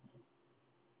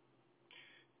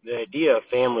The idea of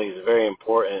family is very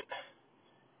important,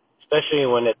 especially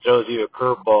when it throws you a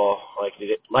curveball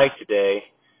like today.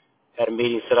 Had a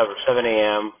meeting set up for 7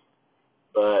 a.m.,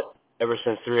 but ever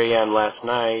since 3 a.m. last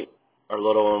night, our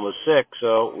little one was sick,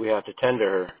 so we have to tend to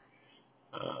her.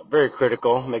 Very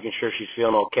critical, making sure she's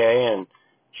feeling okay and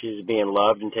she's being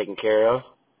loved and taken care of.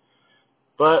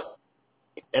 But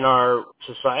in our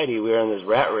society, we're in this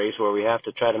rat race where we have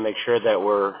to try to make sure that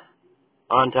we're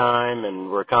on time and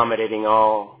we're accommodating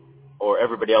all or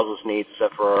everybody else's needs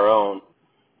except for our own.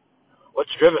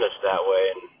 What's driven us that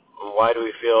way, and why do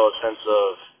we feel a sense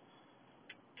of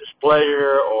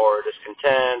displeasure or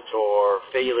discontent or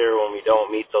failure when we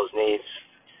don't meet those needs?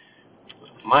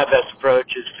 My best approach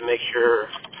is to make sure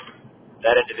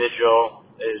that individual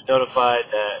is notified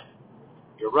that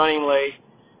you're running late,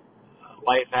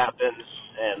 life happens,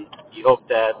 and you hope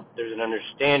that there's an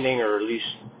understanding, or at least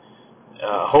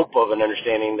hope of an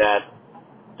understanding, that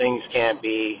things can't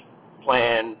be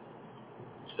planned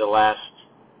to the last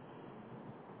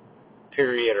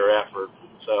period or effort.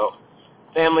 So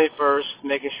family first,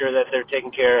 making sure that they're taken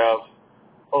care of,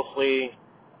 hopefully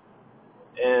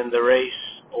in the race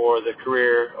or the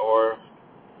career or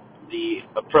the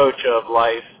approach of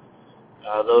life,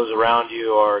 those around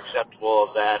you are acceptable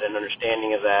of that and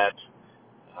understanding of that.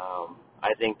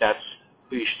 I think that's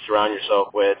who you should surround yourself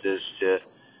with, is to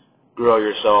grow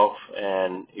yourself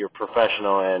and your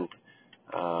professional and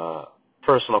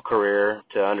personal career,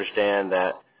 to understand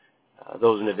that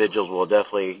those individuals will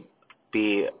definitely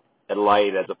be a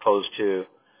light as opposed to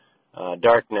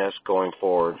darkness going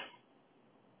forward.